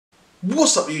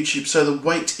What's up YouTube? So the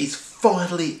wait is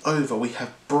finally over. We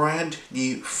have brand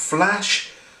new Flash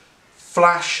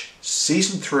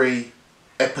Season 3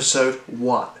 Episode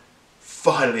 1.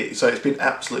 Finally, so it's been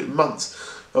absolute months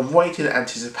of waiting and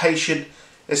anticipation,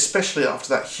 especially after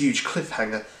that huge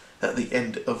cliffhanger at the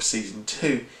end of Season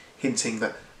 2, hinting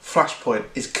that Flashpoint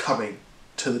is coming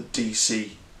to the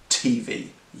DC TV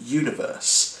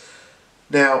universe.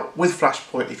 Now, with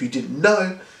Flashpoint, if you didn't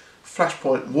know,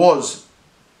 Flashpoint was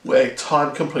where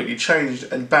time completely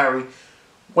changed and Barry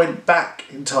went back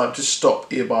in time to stop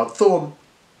Eobard Thawne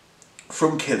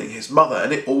from killing his mother,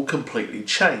 and it all completely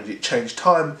changed. It changed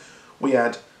time. We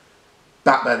had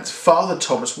Batman's father,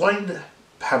 Thomas Wayne,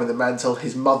 having the mantle.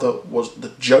 His mother was the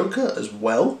Joker as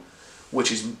well,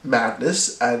 which is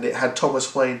madness, and it had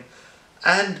Thomas Wayne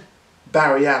and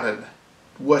Barry Allen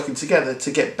working together to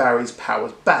get Barry's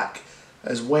powers back,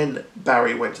 as when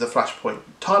Barry went to the Flashpoint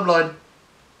timeline,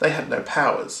 they had no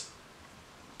powers.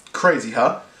 Crazy,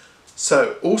 huh?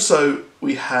 So, also,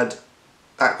 we had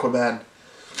Aquaman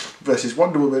versus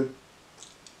Wonder Woman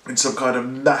in some kind of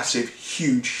massive,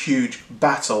 huge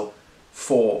battle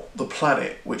for the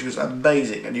planet, which was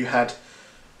amazing. And you had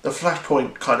the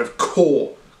Flashpoint kind of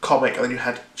core comic, and then you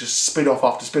had just spin-off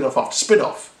after spin-off after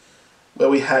spin-off, where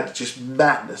we had just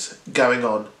madness going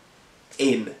on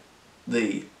in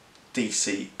the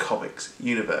DC Comics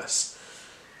universe.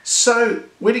 So,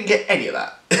 we didn't get any of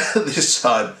that this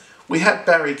time. We had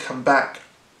Barry come back,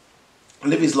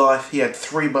 live his life. He had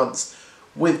 3 months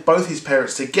with both his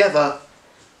parents together,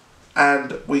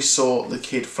 and we saw the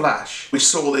kid Flash. We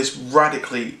saw this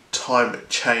radically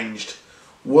time-changed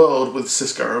world with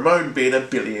Cisco Ramon being a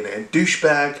billionaire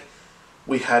douchebag.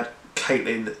 We had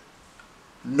Caitlin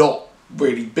not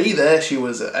really be there. She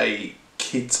was a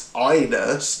kid's eye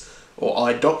nurse, or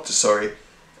eye doctor, sorry.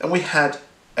 And we had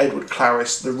Edward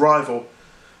Clarice, the rival,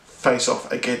 face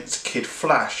off against Kid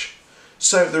Flash.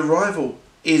 So the rival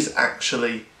is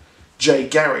actually Jay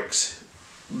Garrick's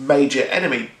major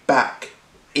enemy back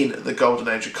in the Golden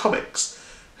Age of comics,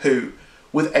 who,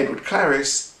 with Edward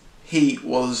Clarice, he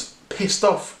was pissed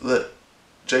off that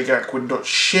Jay Garrick would not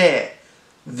share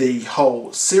the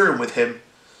whole serum with him,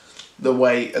 the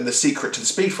way and the secret to the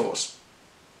Speed Force.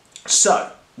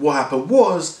 So, what happened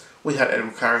was, we had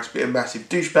Edward Clarice be a massive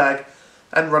douchebag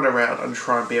and run around and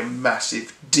try and be a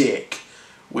massive dick,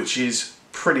 which is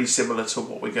pretty similar to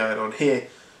what we're going on here,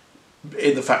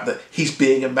 in the fact that he's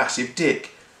being a massive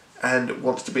dick and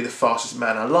wants to be the fastest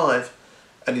man alive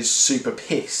and is super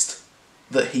pissed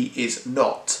that he is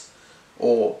not.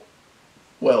 Or,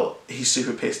 well, he's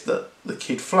super pissed that the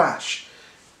Kid Flash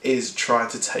is trying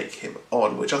to take him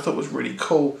on, which I thought was really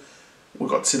cool. We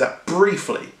got to see that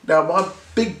briefly. Now, my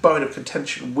big bone of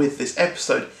contention with this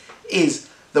episode is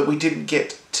that we didn't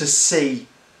get to see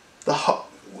the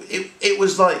it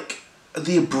was like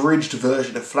the abridged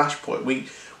version of Flashpoint.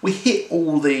 We hit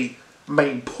all the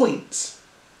main points.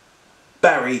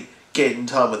 Barry getting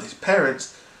time with his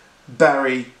parents,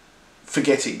 Barry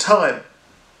forgetting time,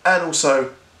 and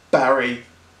also Barry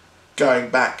going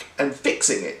back and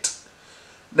fixing it.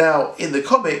 Now, in the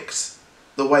comics,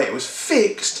 the way it was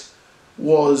fixed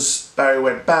was Barry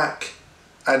went back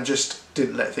and just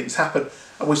didn't let things happen,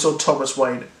 and we saw Thomas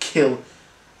Wayne kill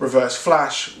Reverse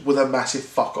Flash with a massive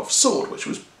fuck-off sword, which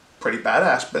was pretty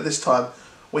badass, but this time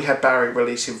we had Barry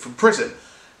release him from prison.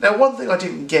 Now, one thing I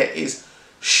didn't get is,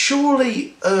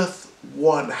 surely Earth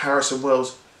 1 Harrison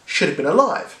Wells should have been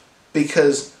alive,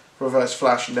 because Reverse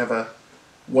Flash never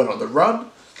went on the run,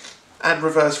 and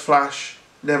Reverse Flash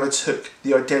never took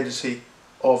the identity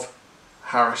of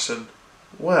Harrison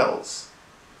Wells.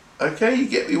 Okay, you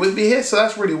get me with me here? So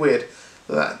that's really weird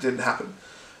that that didn't happen.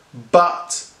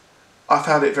 But I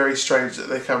found it very strange that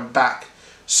they come back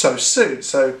so soon.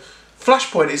 So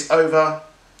Flashpoint is over.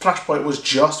 Flashpoint was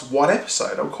just one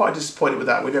episode. I'm quite disappointed with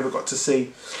that. We never got to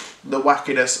see the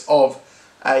wackiness of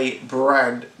a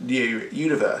brand new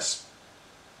universe.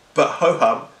 But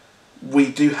ho-hum,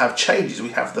 we do have changes. We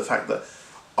have the fact that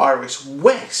Iris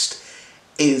West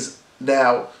is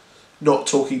now not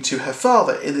talking to her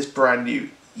father in this brand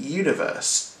new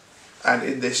universe, and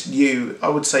in this new, I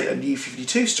would say, a new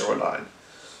 52 storyline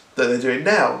that they're doing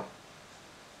now.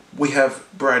 We have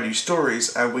brand new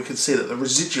stories, and we can see that the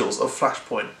residuals of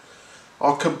Flashpoint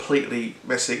are completely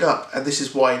messing up, and this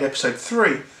is why in episode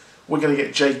 3 we're going to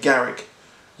get Jay Garrick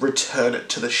return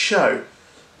to the show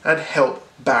and help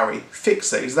Barry fix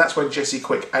things. That's when Jesse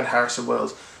Quick and Harrison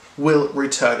Wells will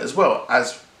return as well,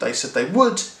 as they said they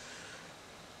would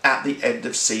at the end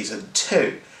of Season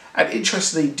 2. And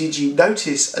interestingly, did you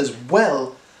notice as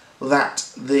well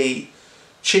that the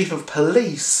Chief of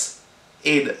Police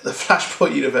in the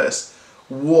Flashpoint universe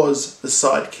was the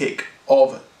sidekick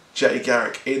of Jay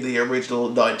Garrick in the original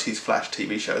 90s Flash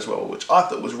TV show as well, which I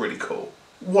thought was really cool.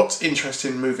 What's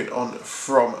interesting moving on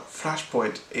from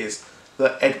Flashpoint is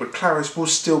that Edward Clarice will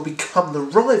still become the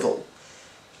rival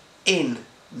in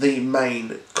the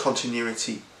main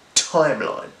continuity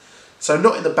timeline. So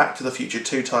not in the Back to the Future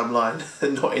 2 timeline,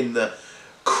 and not in the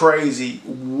crazy,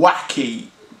 wacky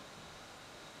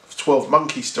 12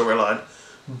 Monkey storyline,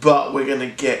 but we're going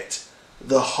to get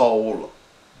the whole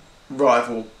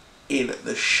rival in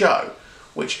the show,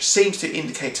 which seems to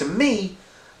indicate to me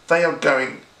they are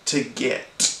going to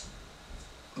get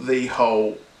the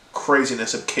whole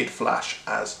craziness of Kid Flash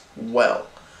as well.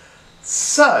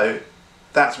 So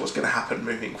that's what's going to happen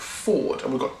moving forward.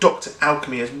 And we've got Dr.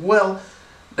 Alchemy as well.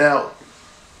 Now,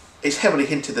 it's heavily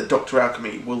hinted that Dr.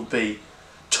 Alchemy will be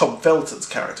Tom Felton's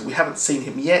character. We haven't seen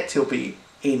him yet. He'll be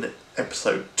in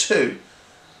episode 2.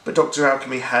 But Dr.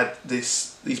 Alchemy had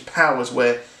these powers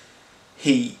where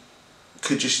he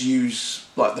could just use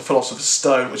like the Philosopher's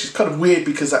Stone, which is kind of weird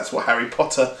because that's what Harry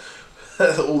Potter,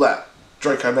 all that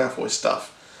Draco Malfoy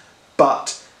stuff.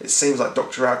 But it seems like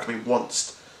Dr. Alchemy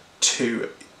wants to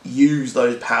use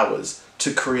those powers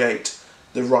to create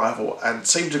the rival and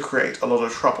seem to create a lot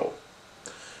of trouble.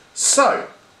 So,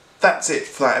 that's it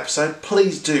for that episode.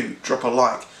 Please do drop a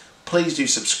like. Please do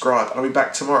subscribe. I'll be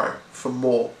back tomorrow for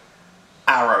more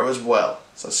Arrow as well.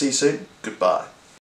 So see you soon. Goodbye.